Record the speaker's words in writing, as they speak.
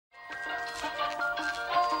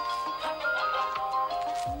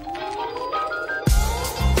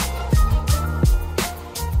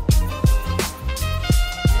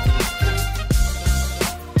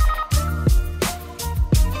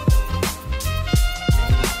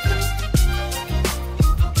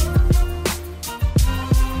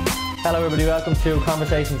Hello everybody, welcome to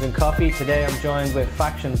Conversations in Coffee. Today I'm joined with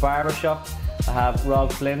Faction Barbershop. I have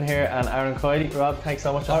Rob Flynn here and Aaron Coyle. Rob, thanks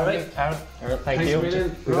so much for having me. Aaron, thank you.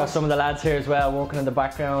 We've got some of the lads here as well working in the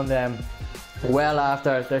background well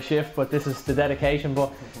after their shift, but this is the dedication.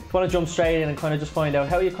 But I want to jump straight in and kind of just find out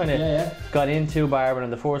how you kind of got into barbering in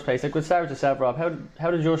the first place. Like, we'll start with yourself, Rob. How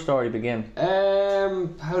did your story begin?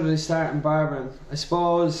 How did I start in barbering? I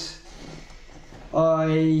suppose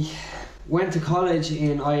I went to college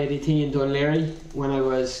in IADT in Dún Laoghaire when I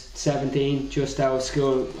was 17, just out of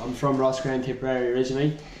school. I'm from Roscrea, Tipperary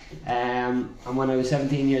originally, and when I was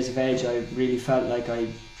 17 years of age I really felt like I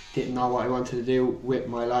didn't know what I wanted to do with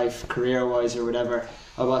my life, career wise or whatever.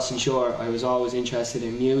 I wasn't sure. I was always interested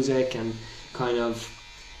in music and kind of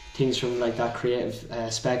things from like that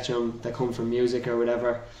creative spectrum that come from music or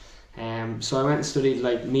whatever. So I went and studied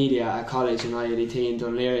like media at college in IADT in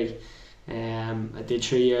Dún Laoghaire. I did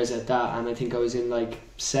 3 years at that, and I think I was in like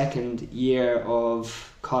second year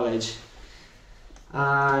of college,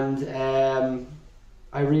 and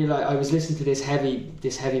I realised I was listening to this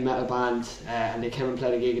heavy metal band, and they came and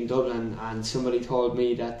played a gig in Dublin, and somebody told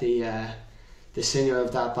me that the singer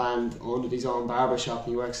of that band owned his own barbershop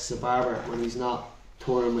and he works as a barber when he's not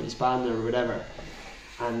touring with his band or whatever.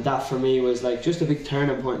 And that for me was like just a big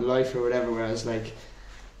turning point in life or whatever, where I was like,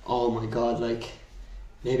 oh my god, like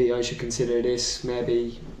maybe I should consider this,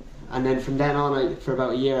 maybe. And then from then on, for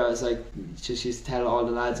about a year, I was like, just used to tell all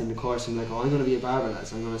the lads in the course, I'm like, oh, I'm going to be a barber,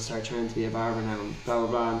 lads. I'm going to start trying to be a barber now, and blah, blah,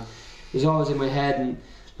 blah. And it was always in my head, and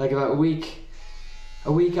like about a week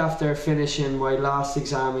after finishing my last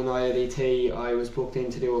exam in IADT, I was booked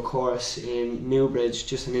in to do a course in Newbridge,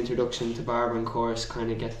 just an introduction to barbering course,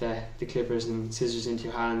 kind of get the clippers and scissors into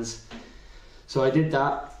your hands. So I did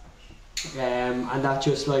that. And that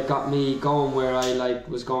just like got me going, where I like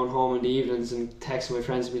was going home in the evenings and texting my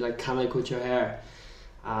friends and be like, can I cut your hair?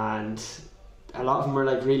 And a lot of them were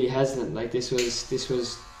like really hesitant. Like this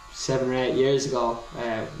was 7 or 8 years ago.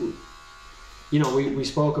 You know, we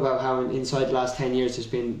spoke about how inside the last 10 years there's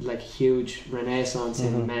been like a huge renaissance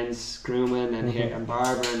in men's grooming and hair and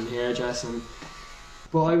barbering and hairdressing.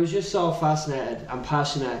 But I was just so fascinated and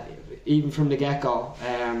passionate even from the get-go,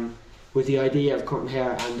 with the idea of cutting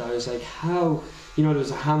hair. And I was like, how, you know, there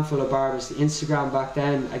was a handful of barbers. The Instagram back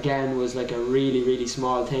then again was like a really, really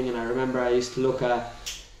small thing, and I remember I used to look at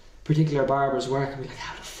particular barbers' work and be like,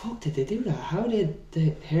 how the fuck did they do that? How did the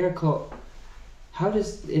haircut, how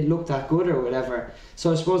does it look that good or whatever?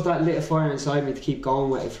 So I suppose that lit a fire inside me to keep going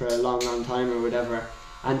with it for a long, long time or whatever.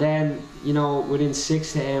 And then, you know, within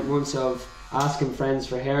 6 to 8 months of asking friends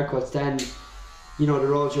for haircuts, then, you know, the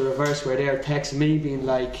roles are reversed, where they're texting me being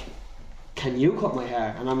like, can you cut my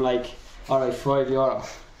hair? And I'm like, alright, €5.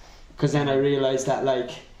 Because then I realised that like,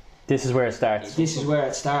 This is where it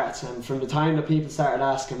starts. And from the time that people started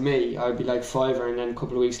asking me, I'd be like €5, and then a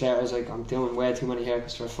couple of weeks later I was like, I'm doing way too many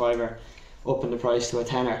haircuts for €5, upping the price to a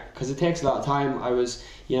 €10, because it takes a lot of time. I was,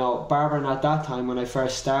 you know, barbering at that time when I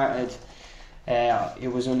first started,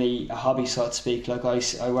 it was only a hobby, so to speak. Like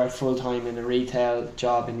I worked full time in a retail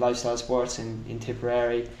job in Lifestyle Sports in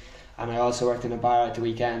Tipperary, and I also worked in a bar at the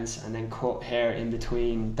weekends, and then cut hair in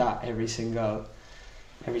between that every single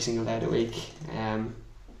day of the week.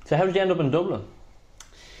 So how did you end up in Dublin?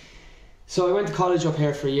 So I went to college up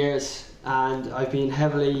here for years, and I've been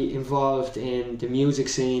heavily involved in the music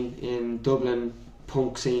scene in Dublin,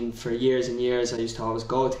 punk scene, for years and years. I used to always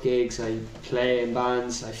go to gigs, I play in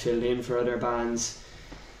bands, I filled in for other bands,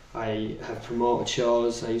 I have promoted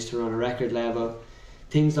shows, I used to run a record label,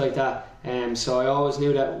 things like that. So I always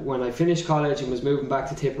knew that when I finished college and was moving back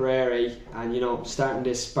to Tipperary and, you know, starting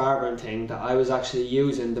this barbering thing, that I was actually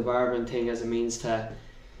using the barbering thing as a means to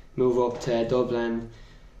move up to Dublin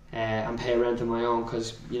and pay rent on my own,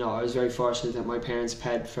 because, you know, I was very fortunate that my parents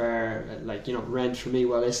paid for like, you know, rent for me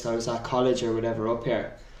while I was at college or whatever up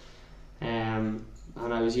here. And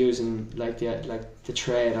I was using like the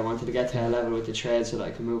trade. I wanted to get to a level with the trade so that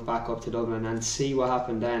I could move back up to Dublin and see what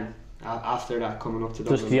happened then. After that, coming up to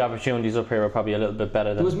Dublin, just the opportunities up here were probably a little bit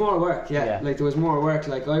better. There was more work, like there was more work.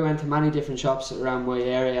 Like I went to many different shops around my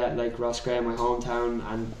area, like Roscrea, my hometown,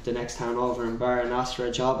 and the next town over in Burr, and asked for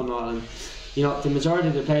a job and all. And, you know, the majority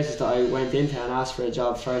of the places that I went into and asked for a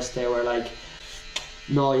job first, they were like,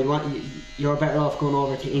 no, you're better off going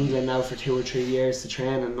over to England now for 2 or 3 years to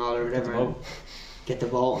train and all or whatever, and get the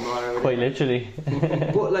vote and all or whatever. Quite literally.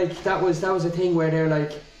 But like that was a thing where they're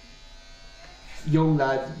like, a young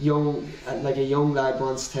lad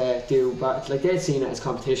wants to do, but like they'd seen it as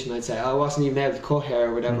competition. I'd say I wasn't even able to cut hair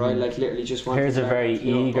or whatever. I like literally just wanted. Here's a very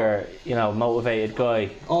eager, you know, motivated guy.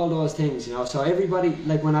 All those things, you know. So everybody,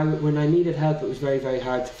 like when I needed help, it was very, very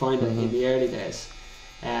hard to find it in the early days.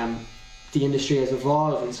 The industry has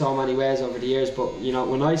evolved in so many ways over the years, but you know,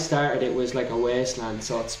 when I started, it was like a wasteland,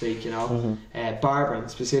 so to speak. You know, barbering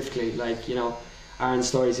specifically, like, you know, Aaron's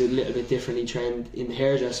story is a little bit different. He trained in the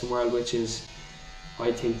hairdressing world, which is,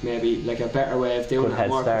 I think, maybe like a better way of doing it, a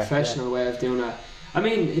more professional way of doing it. I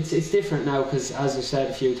mean, it's different now because, as I've said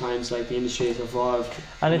a few times, like, the industry has evolved.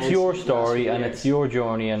 And it's your story and it's your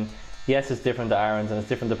journey, and yes, it's different to Aaron's and it's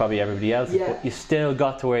different to probably everybody else's, but you still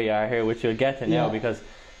got to where you are here, which you'll get to now, because,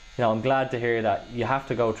 you know, I'm glad to hear that you have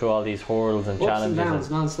to go through all these hurdles and challenges. Ups and downs,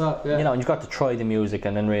 non-stop, you know, and you've got to try the music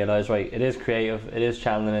and then realise, right, it is creative, it is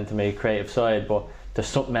channeling into my creative side, but there's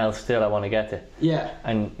something else still I want to get to. Yeah.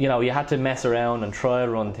 And, you know, you had to mess around and trial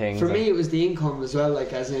run things. For me, it was the income as well,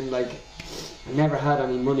 like, as in, like, I never had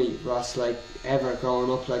any money, Ross, like, ever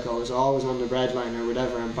growing up. Like, I was always on the breadline or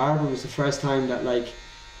whatever, and barbering was the first time that, like,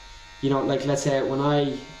 you know, like, let's say when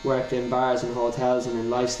I worked in bars and hotels and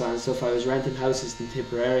in lifestyle and stuff, I was renting houses in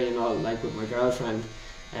Tipperary and all, like, with my girlfriend,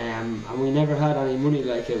 and we never had any money.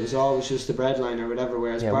 Like, it was always just the breadline or whatever,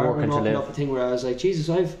 whereas barbering opened up a thing where I was like, Jesus,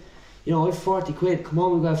 I've 40 quid, come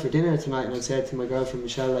on, we'll go out for dinner tonight. And I said to my girlfriend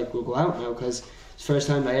Michelle, like, we'll go out now, because it's the first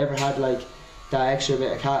time I ever had, like, that extra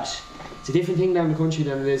bit of cash. It's a different thing down the country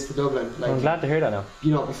than it is to Dublin. Like, I'm glad to hear that now.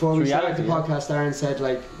 You know, before we started the podcast, Aaron said,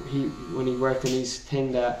 like, when he worked in his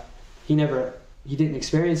thing, that he didn't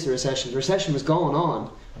experience the recession. The recession was going on,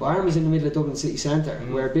 but Aaron was in the middle of Dublin city centre,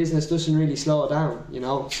 where business doesn't really slow down, you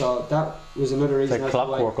know. So that was another reason. It's like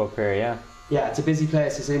clockwork up here, yeah. Yeah, it's a busy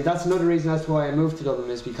place. And that's another reason as to why I moved to Dublin,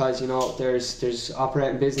 is because, you know, there's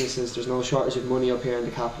operating businesses. There's no shortage of money up here in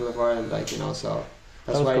the capital of Ireland, like, you know. So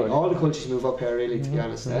that's why all the cultures move up here, really, to be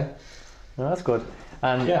honest. No, that's good.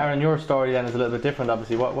 And Aaron, your story then is a little bit different,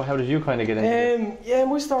 obviously. How did you kind of get into it? Yeah,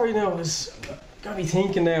 my story now is, got me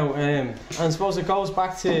thinking now, and I suppose it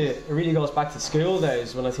really goes back to school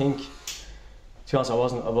days, when I think, to be honest, I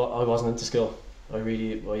wasn't into school. The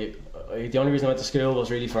only reason I went to school was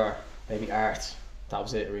really for maybe art. That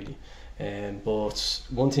was it, really. But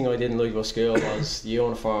one thing I didn't like about school was the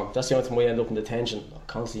uniform. That's the only time I ended up in detention,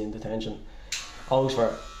 constantly in detention.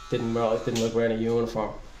 Didn't like wearing a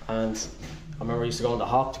uniform. And I remember I used to go on the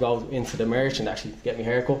hop to go into the merchant actually to get my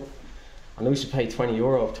haircut. And I used to pay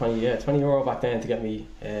 €20 back then to get me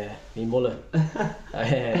mullet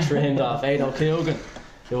trimmed off. Aidan Coogan,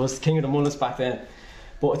 it was the king of the mullets back then.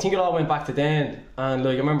 But I think it all went back to then. And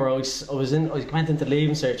like, I remember I went into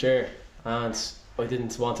Leaving Cert here, and I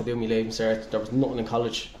didn't want to do my Leaving Cert. There was nothing in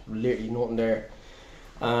college, literally nothing there.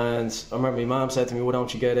 And I remember my mum said to me, why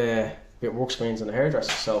don't you get a bit of work experience in the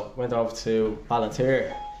hairdresser? So I went over to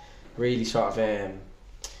Ballantyre, really sort of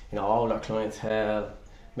older clientele,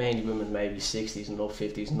 mainly women, maybe 60s and up,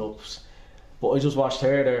 50s and ups. But I just watched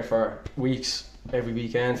her there for weeks, every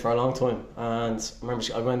weekend for a long time. And I remember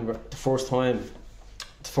I went the first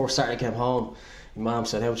Saturday I came home, my mum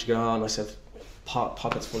said, how'd you get on? I said,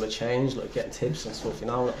 pockets full of change, like getting tips and stuff, you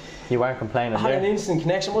know. You weren't complaining. I had an instant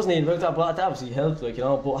connection, wasn't even about that, but that obviously helped, like, you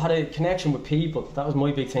know. But I had a connection with people. That was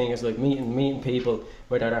my big thing, is like meeting people,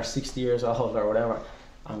 whether they're 60 years old or whatever,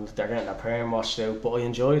 and they're getting their perm washed out. But I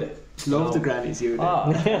enjoyed it. Love the grannies, you.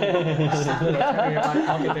 Happy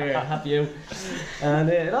out. And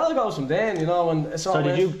it all goes from then, you know. And so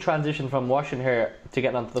did you transition from washing hair to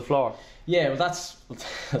getting onto the floor? Yeah, well,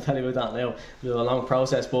 I'll tell you about that now. It was a long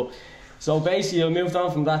process, but so basically I moved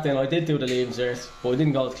on from that. Then I did do the Leaving Cert, but I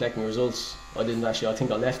didn't go to collect my results. I didn't actually. I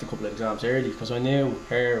think I left a couple of exams early because I knew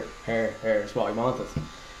hair is what I wanted.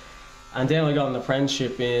 And then I got an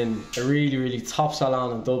apprenticeship in a really, really top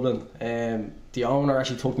salon in Dublin. The owner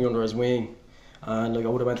actually took me under his wing, and like I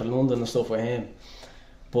would have went to London and stuff with him.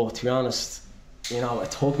 But to be honest, you know,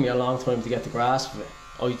 it took me a long time to get the grasp of it.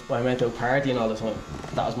 I went out partying all the time.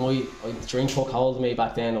 That was the drink took hold of me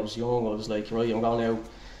back then. I was young. I was like, right, I'm going out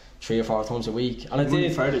 3 or 4 times a week. And I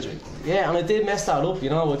did. Yeah, and I did mess that up,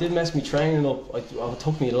 you know. I did mess me training up. It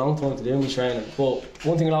took me a long time to do my training. But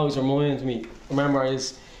one thing that always reminds me, remember,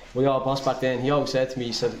 is my old boss back then, he always said to me,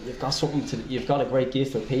 he said, you've got a great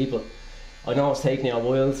gift with people. I know it's taken you a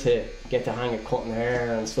while to get the hang of cutting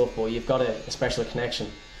hair and stuff, but you've got a special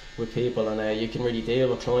connection with people, and you can really deal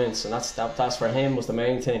with clients, and that's for him was the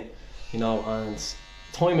main thing, you know. And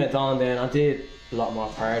time went on, then I did a lot more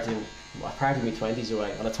partying. I partied my 20s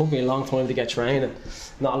away, and it took me a long time to get training.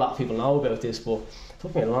 Not a lot of people know about this, but it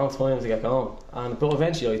took me a long time to get going, but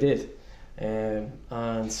eventually I did. And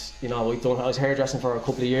you know, I was hairdressing for a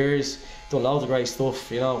couple of years, done loads of great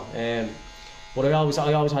stuff, you know. But I always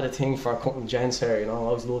had a thing for cutting gents' hair, you know. I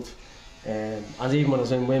always loved, and even when I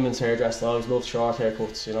was in women's hairdressing, I always loved short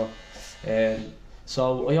haircuts, you know.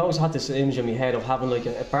 So I always had this image in my head of having like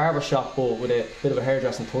a barber shop, but with a bit of a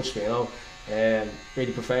hairdressing touch to it, you know.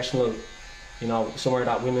 really professional. You know, somewhere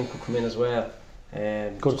that women could come in as well.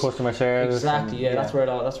 Good customer service. Exactly, yeah. That's where it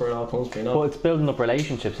all comes from. You know? But it's building up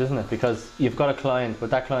relationships, isn't it? Because you've got a client, but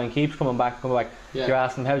that client keeps coming back. Yeah. You're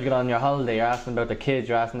asking how did you get on your holiday. You're asking about their kids.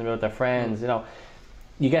 You're asking about their friends. You know,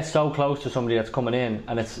 you get so close to somebody that's coming in,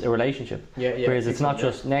 and it's a relationship. Yeah. Whereas it's not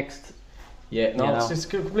just next. Yeah, no, it's a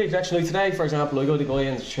complete connection. Like today, for example, I got the guy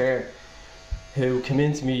in the chair who came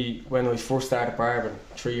in to me when I first started barbering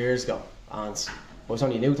 3 years ago, and I was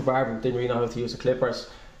only new to barbering, didn't really know how to use the clippers.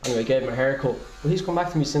 Anyway, I gave him a haircut. Well, he's come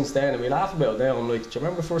back to me since then, and we laugh about it now. I'm like, do you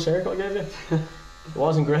remember the first haircut I gave you? It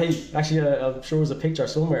wasn't great. Actually, I'm sure there's a picture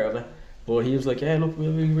somewhere of it. But he was like, yeah, look,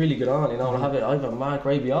 we'll really get on, you know. I have a mad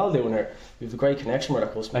great we all doing here. We have a great connection with our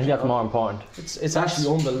customers. I think that's more important. It's actually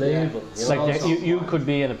unbelievable. Yeah. You know? Like you could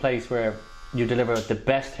be in a place where you deliver the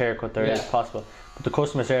best haircut there is possible, but the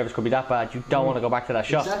customer service could be that bad you don't want to go back to that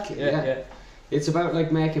shop. Exactly. Yeah. It's about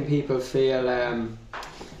like making people feel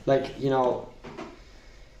like, you know,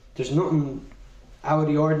 there's nothing out of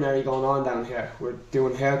the ordinary going on down here. We're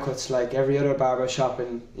doing haircuts like every other barber shop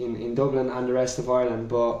in Dublin and the rest of Ireland,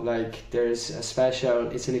 but like there's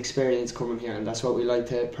it's an experience coming here, and that's what we like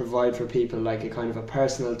to provide for people, like a kind of a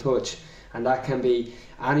personal touch. And that can be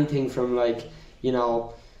anything from, like, you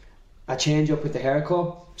know, a change up with the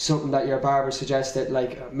haircut, something that your barber suggested,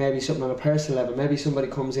 like maybe something on a personal level. Maybe somebody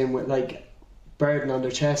comes in with like burden on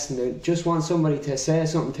their chest and they just want somebody to say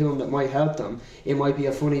something to them that might help them. It might be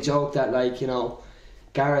a funny joke that, like, you know,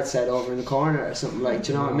 Garrett said over in the corner or something, like,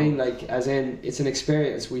 do you know what I mean? Like, as in, it's an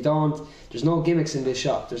experience. There's no gimmicks in this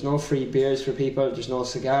shop. There's no free beers for people. There's no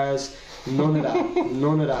cigars. None of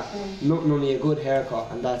that. Nothing, only a good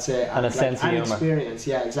haircut, and that's it. And a sense of humour. Experience,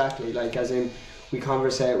 yeah, exactly. Like, as in, we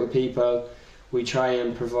conversate with people. We try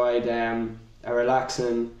and provide a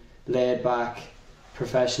relaxing, laid back,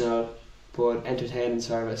 professional but entertaining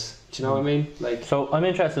service. Do you know what I mean? Like, so I'm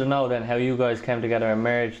interested to know then how you guys came together and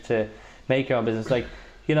merged to make your own business. Like,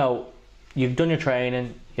 you know, you've done your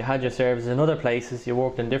training, you had your services in other places, you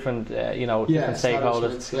worked in different different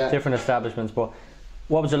stakeholders, different establishments, but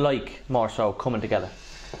what was it like more so coming together?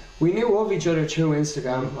 We knew of each other through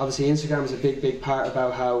Instagram. Obviously Instagram is a big part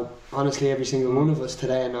about how honestly every single one of us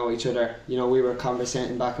today know each other. You know, we were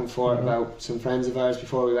conversating back and forth about some friends of ours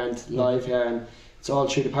before we went live here, and it's all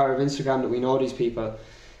through the power of Instagram that we know these people.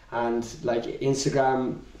 And like,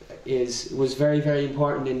 Instagram was very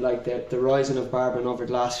important in like the rising of barbering over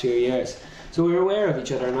the last few years. So we were aware of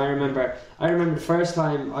each other, and I remember the first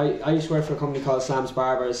time I used to work for a company called Sam's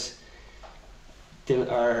Barbers. You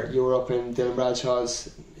were up in Dylan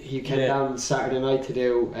Bradshaw's. He came down Saturday night to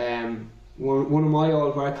do one of my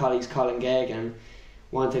old work colleagues, Colin Gagan,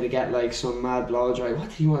 wanted to get like some mad blow dry. What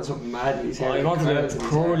did he want? Something mad in his hair? He wanted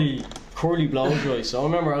a curly blow dry. So I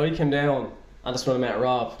remember I came down, and that's when I met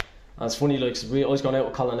Rob. And it's funny, like, I was going out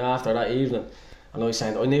with Colin after that evening, and I was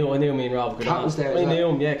saying, I knew me and Rob could Kat was there. I knew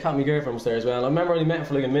him, yeah. Kat, my girlfriend, was there as well. And I remember I only met him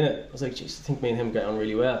for like a minute. I was like, jeez, I think me and him get on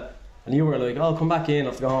really well. And you were like, oh, come back in, I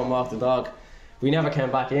have to go home and walk the dog. We never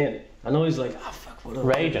came back in. And I was like, oh fuck,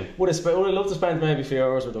 raging. Would have loved to spend maybe a few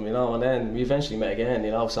hours with him, you know. And then we eventually met again, you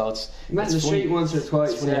know. So it's met in the street once or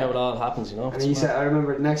twice. It's funny how it all happens, you know. And he said, I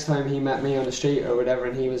remember the next time he met me on the street or whatever,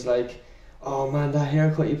 and he was like, oh man, that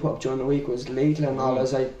haircut you put up during the week was lethal and all. I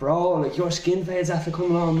was like, bro, like, your skin fades after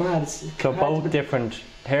coming on mad. So both different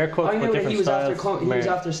haircuts, I knew different he was styles. He was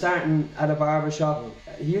after starting at a barber shop.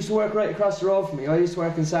 He used to work right across the road from me. I used to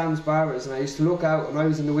work in Sam's Barbers, and I used to look out, and I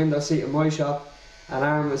was in the window seat in my shop, and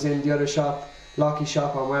Aaron was in the other shop, Lockie's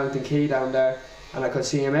shop on Wellington Quay down there, and I could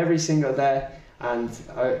see him every single day. And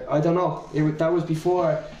I don't know, that was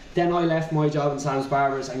before. Then I left my job in Sam's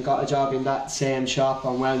Barbers and got a job in that same shop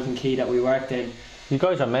on Wellington Quay that we worked in. You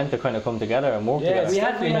guys are meant to kind of come together and work together. We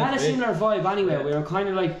had a similar vibe anyway. Yeah. We were kind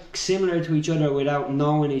of like similar to each other without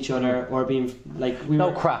knowing each other or being like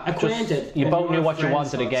acquainted. Just, you both knew what you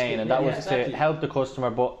wanted to gain, and that was to help the customer,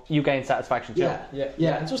 but you gained satisfaction too.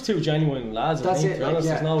 Yeah. It's just two genuine lads. That's it.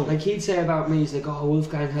 Like he'd say about me, he's like, oh,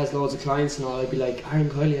 Wolfgang has loads of clients and all. I'd be like, Aaron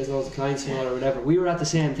Kiley has loads of clients and all, or whatever. We were at the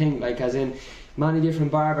same thing, like, as in, many different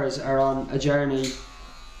barbers are on a journey.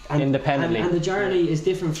 Independently, and the journey is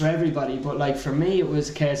different for everybody, but like for me it was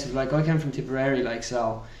a case of like, I came from Tipperary, like,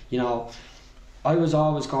 so, you know, I was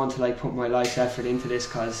always going to like put my life's effort into this,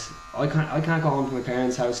 because I can't go home to my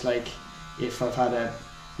parents' house like if I've had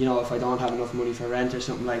if I don't have enough money for rent or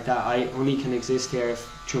something like that. I only can exist here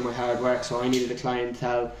through my hard work, so I needed a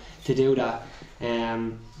clientele to do that.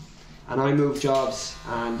 And I moved jobs,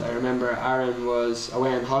 and I remember Aaron was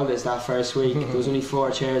away on holidays that first week. There was only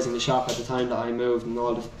 4 chairs in the shop at the time that I moved, and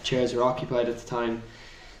all the chairs were occupied at the time.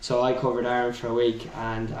 So I covered Aaron for a week,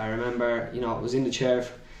 and I remember, you know, I was in the chair.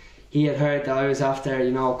 he had heard that I was after,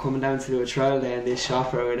 coming down to do a trial day in this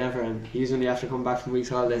shop or whatever, and he was only after coming back from week's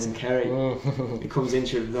holidays in Kerry. He comes in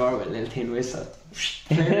through the door with a little tin whistle.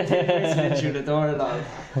 In through the door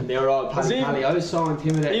and they were all pally. I was so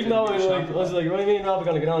intimidated. Even though I was like, when me and Rob were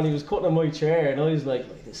going to get on, he was cutting on my chair, and I was like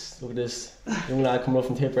look at this young lad coming up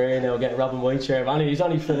from Tipperary now, getting robbing my chair. But anyway, he's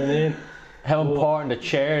only filling in. How important the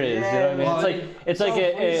chair is, you know what I mean? It's like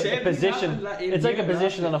a position. It's like a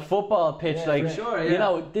position on a football pitch.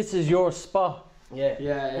 This is your spot.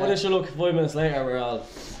 Yeah. Well, if you look 5 minutes later, we're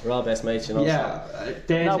all best mates, you know. Yeah,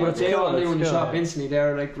 they all knew in the shop instantly.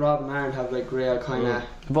 They're like Rob and Aaron have like real kind of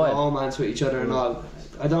romance with each other and all.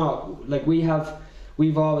 I don't know, like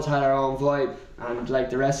we've always had our own vibe, and like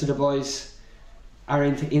the rest of the boys are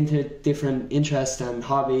into different interests and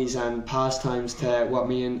hobbies and pastimes to what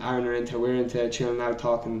me and Aaron are into. We're into chilling out,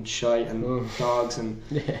 talking shite and dogs and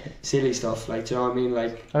silly stuff. Like, do you know what I mean?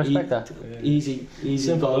 Like, I respect that. Easy,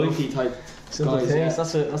 go-lucky type. Simple guys,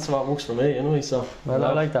 things. That's what works for me, anyway. So I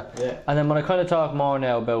like that. Yeah. And then when I kind of talk more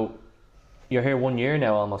now about, you're here 1 year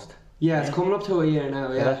now almost. Yeah, it's coming up to a year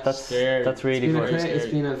now. Yeah, that's really good. It's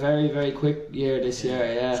been a very, very quick year this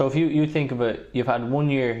year. Yeah. So if you think of it, you've had 1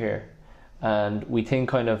 year here, and we think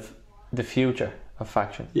kind of the future of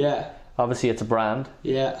Faction. Yeah. Obviously, it's a brand.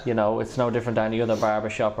 Yeah. It's no different than any other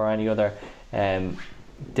barbershop or any other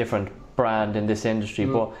different brand in this industry.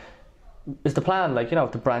 But is the plan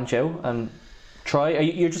to branch out and try?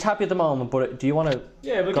 You're just happy at the moment, but do you want to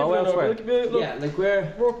go elsewhere?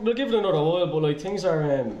 We'll give it another while, but like things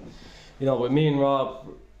are, with me and Rob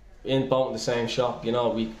in both the same shop,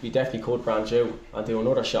 we definitely could branch out and do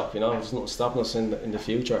another shop. There's nothing stopping us in the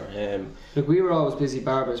future. Look, we were always busy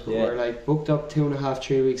barbers, but we're like booked up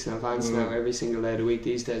 2.5-3 weeks in advance now, every single day of the week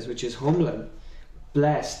these days, which is humbling.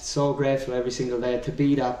 Blessed, so grateful every single day to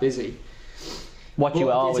be that busy.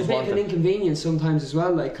 You always it's a bit of an inconvenience sometimes as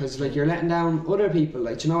well, because you're letting down other people,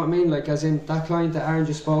 do you know what I mean? Like, as in that client that Aaron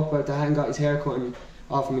just spoke about that hadn't got his hair cut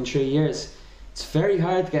off him in 3 years. It's very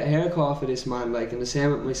hard to get a haircut off of this man, and the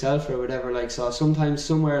same with myself or whatever. So sometimes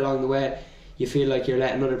somewhere along the way you feel like you're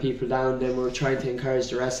letting other people down, then we're trying to encourage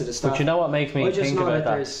the rest of the staff. But you know what makes me think about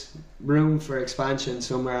that? There's room for expansion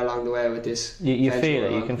somewhere along the way with this. You feel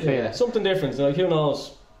it, you can feel it. Something different, who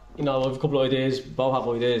knows? I have a couple of ideas, both have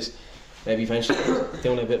ideas. Maybe eventually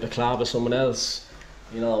doing a bit of a collab with someone else.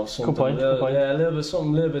 Something good point. Something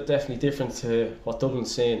a little bit definitely different to what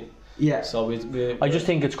Dublin's saying. Yeah. So I just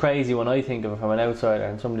think it's crazy when I think of it from an outsider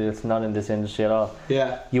and somebody that's not in this industry at all.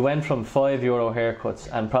 Yeah. You went from €5 haircuts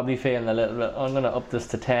and probably feeling a little bit, I'm going to up this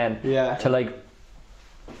to 10. Yeah. To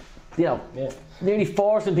nearly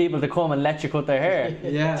forcing people to come and let you cut their hair.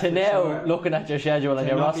 Yeah. To now looking at your schedule and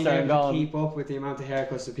your roster and going, keep up with the amount of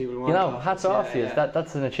haircuts that people want. Hats off you.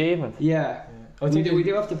 That's an achievement. Yeah. I think we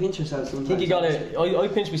do have to pinch ourselves sometimes. I think you gotta. I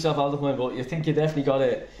pinch myself all the time, but you think you definitely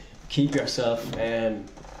gotta keep yourself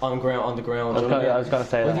on the ground. I was going to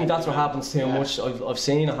say that. I think that's what happens too much. I've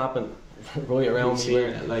seen it happen right around me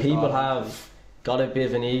where people have got a bit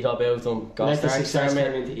of an ego about them.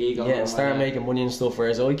 Start making money and stuff.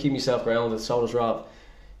 Whereas I keep myself grounded. So does Rob.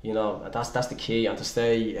 And that's the key, and to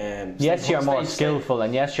stay. Yes, you're more skillful,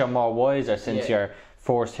 and yes, you're more wiser since you're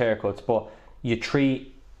forced haircuts. But you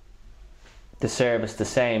treat the service the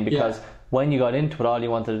same, because when you got into it, all you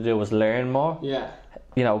wanted to do was learn more. Yeah.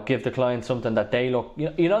 Give the client something that they look.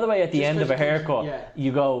 You know the way at the end of a haircut,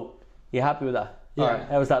 you go, "You happy with that? Yeah. Or,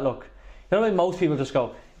 how does that look?" You know, most people just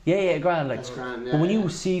go, "Yeah, grand." That's grand. But when you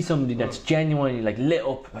see somebody that's genuinely lit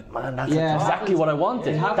up, man, that's exactly what I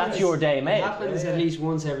wanted. That's your day, mate. It happens at least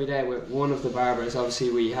once every day with one of the barbers.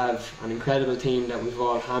 Obviously, we have an incredible team that we've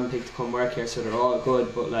all handpicked to come work here, so they're all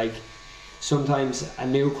good. But sometimes a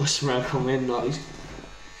new customer will come in and all,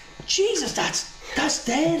 Jesus, that's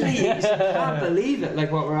deadly. I can't believe it,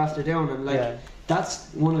 what we're after doing, and that's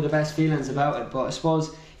one of the best feelings about it. But I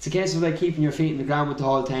suppose it's a case of keeping your feet in the ground with the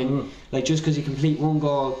whole thing. Just because you complete one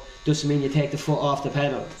goal doesn't mean you take the foot off the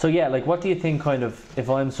pedal. So what do you think, kind of, if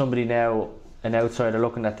I'm somebody now, an outsider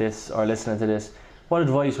looking at this or listening to this, what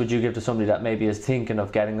advice would you give to somebody that maybe is thinking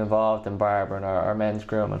of getting involved in barbering or men's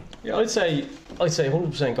grooming? Yeah, I'd say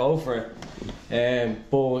 100% go for it.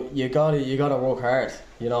 But you gotta work hard.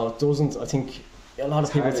 It doesn't. I think a lot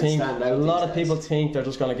of people think they're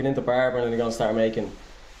just gonna get into barbering and they're gonna start making,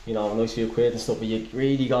 a nice few quid and stuff. But you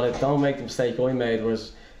really don't make the mistake I made,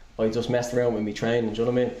 was I just messed around with me training. Do you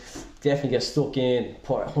know what I mean? Definitely get stuck in,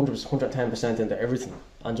 put 110% into everything,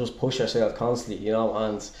 and just push yourself constantly.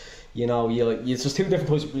 And it's just two different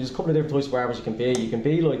types. There's a couple of different types of barbers you can be. You can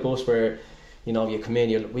be like us, where you come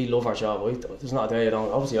in. We love our job. There's not a day I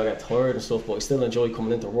don't. Obviously, I get tired and stuff, but I still enjoy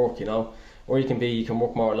coming into work. Or you can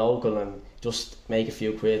work more local and just make a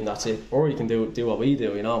few quid and that's it. Or you can do what we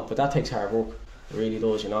do, you know. But that takes hard work. It really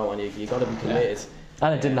does, you know, and you got to be committed.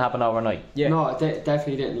 And it didn't happen overnight. Yeah. No, it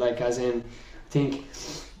definitely didn't. Like, as in, I think,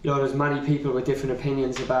 you know, there's many people with different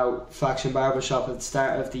opinions about Faction Barbershop at the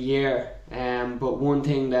start of the year. But one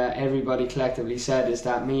thing that everybody collectively said is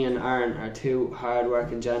that me and Aaron are two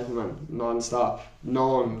hard-working gentlemen, non-stop,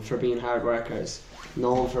 known for being hard workers,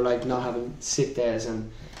 known for like not having sick days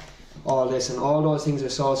and all this, and all those things are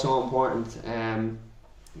so important. And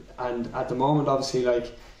at the moment, obviously,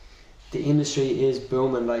 like, the industry is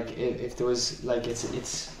booming. Like, if there was like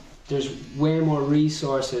there's way more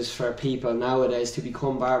resources for people nowadays to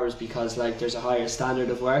become barbers, because like there's a higher standard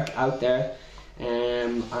of work out there,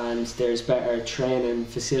 and there's better training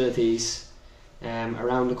facilities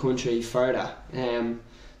around the country for that.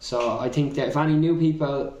 So I think that if any new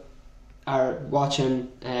people are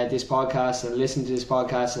watching this podcast and listening to this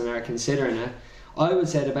podcast and are considering it, I would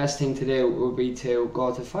say the best thing to do would be to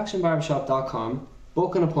go to factionbarbershop.com,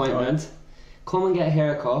 book an appointment, come and get a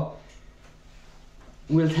haircut.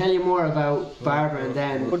 We'll tell you more about barbering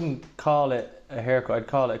then. I wouldn't call it a haircut, I'd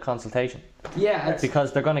call it a consultation. Yeah,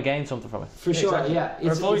 because they're going to gain something from it. For sure, exactly. yeah.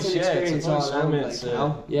 It's an experience all around, like, you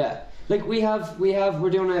know? Yeah. Like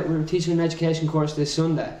we're teaching an education course this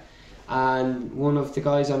Sunday, and one of the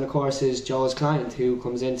guys on the course is Joe's client, who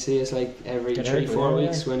comes in to see us like every 3-4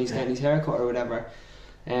 weeks when he's getting his haircut or whatever.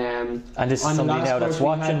 And this is somebody now that's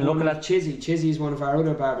watching, looking at Chizzy. Chizzy's one of our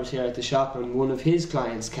other barbers here at the shop, and one of his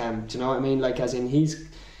clients came. Do you know what I mean? Like, as in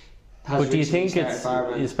but do you think it's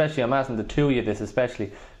barbering. Especially, I'm asking the two of you this,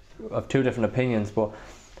 especially of two different opinions, but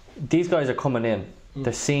these guys are coming in.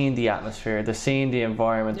 They're seeing the atmosphere, they're seeing the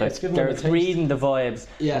environment, they're reading the vibes,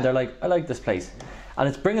 and they're like, I like this place. And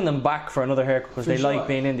it's bringing them back for another haircut because they like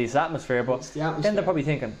being in this atmosphere, but then they're probably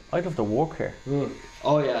thinking, I'd love to work here.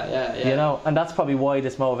 Oh yeah. You know, and that's probably why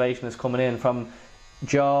this motivation is coming in from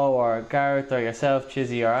Joe or Gareth or yourself,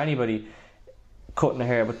 Chizzy, or anybody cutting the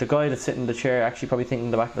hair. But the guy that's sitting in the chair actually probably thinking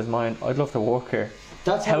in the back of his mind, I'd love to work here.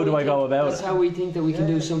 That's how do I go about it? That's how we think that we can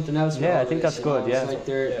do something else. Yeah, I think that's good. Yeah, like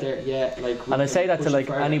they're like. And I say that to like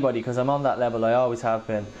anybody, because I'm on that level. I always have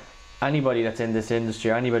been. Anybody that's in this industry,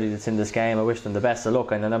 or anybody that's in this game, I wish them the best of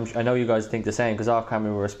luck. And I know you guys think the same, because off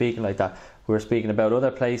camera we were speaking like that. We were speaking about other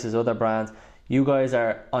places, other brands. You guys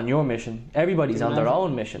are on your mission. Everybody's on their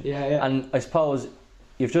own mission. Yeah. And I suppose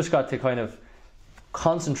you've just got to kind of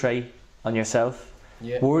concentrate on yourself.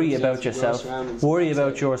 Worry about yourself, worry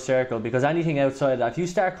about your circle, because anything outside of that, if you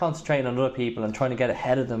start concentrating on other people and trying to get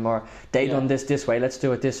ahead of them, or they done this way, let's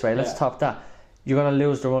do it this way, let's top that, you're going to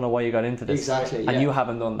lose the run of why you got into this. Exactly. And you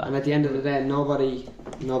haven't done that. And at the end of the day,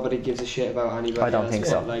 nobody gives a shit about anybody. I don't think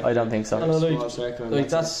so. Like, I don't think so. Like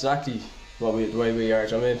that's exactly the way we are.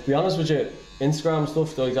 I mean, to be honest with you, Instagram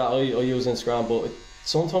stuff like that, I use Instagram, but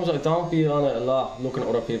sometimes I don't be on it a lot looking at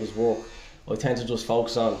other people's work. I tend to just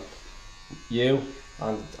focus on you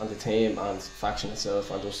and the team and Faction itself,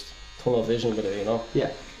 and just tunnel vision with it, you know.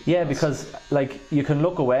 Yeah, because like you can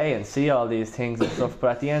look away and see all these things and stuff, but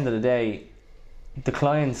at the end of the day, the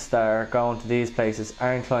clients that are going to these places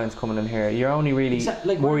aren't clients coming in here. You're only really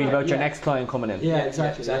worried about your next client coming in. Yeah,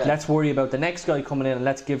 exactly. Let's worry about the next guy coming in and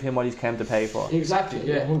let's give him what he's come to pay for. Exactly.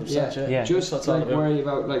 Yeah, 100%. Yeah. Just like worry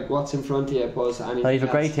about like what's in front of you, opposed to anything. I have a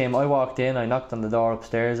great team. I walked in, I knocked on the door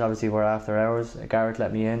upstairs. Obviously, we're after hours. Gareth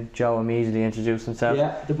let me in. Joe immediately introduced himself.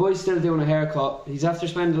 Yeah, the boy's still doing a haircut. He's after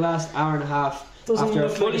spending the last hour and a half after a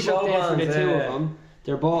fully booked day for the two of them.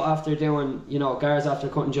 They're both after doing, you know, Gareth's after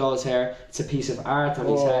cutting Joe's hair. It's a piece of art on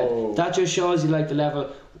his head. That just shows you like the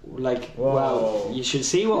level, like, wow, you should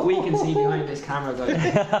see what we can see behind this camera,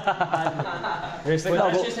 guys.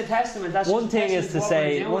 That's just a testament. That's one thing is to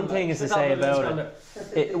say about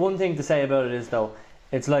it. One thing to say about it is though,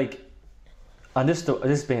 it's like, and this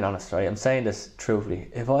is being honest, right? I'm saying this truthfully.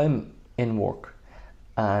 If I'm in work,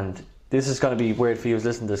 and this is going to be weird for you to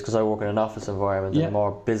listen to this, because I work in an office environment, in a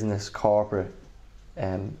more business corporate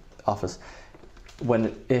office.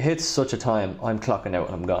 When it hits such a time, I'm clocking out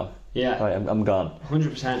and I'm gone. Yeah, right, I'm gone.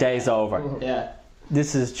 100%. Day's over. Yeah.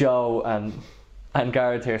 This is Joe and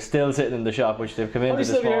Gareth here, still sitting in the shop, which they've come into this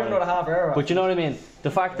morning. Here for another half hour. But you know what I mean? The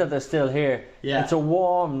fact that they're still here, it's a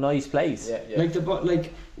warm, nice place. Yeah.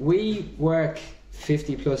 Like we work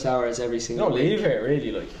 50 plus hours every single week. Don't leave here,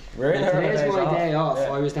 really. Like we're in here. Today's my day off.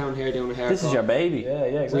 I was down here doing a haircut. This is your baby. Yeah,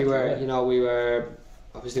 exactly.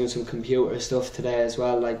 I was doing some computer stuff today as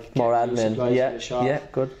well, like more admin. Yeah,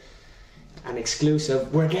 good. And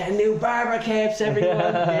exclusive. We're getting new barber capes, everyone.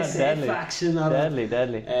 This is Faction.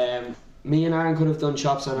 Deadly. Me and Aaron could have done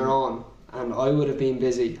shops on our own, and I would have been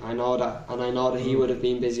busy. I know that, and I know that he would have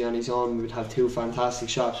been busy on his own. We would have 2 fantastic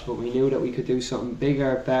shops, but we knew that we could do something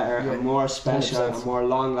bigger, better, and more special 100%. and more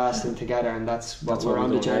long lasting together, and that's what we're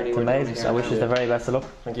on the journey. It's amazing. I wish you the very best of luck.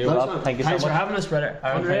 Thank you. Rob, thank you so much. Thanks for having us, brother.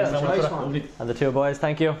 Aaron, thanks so much. Nice one. And the 2 boys,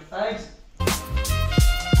 thank you. Thanks.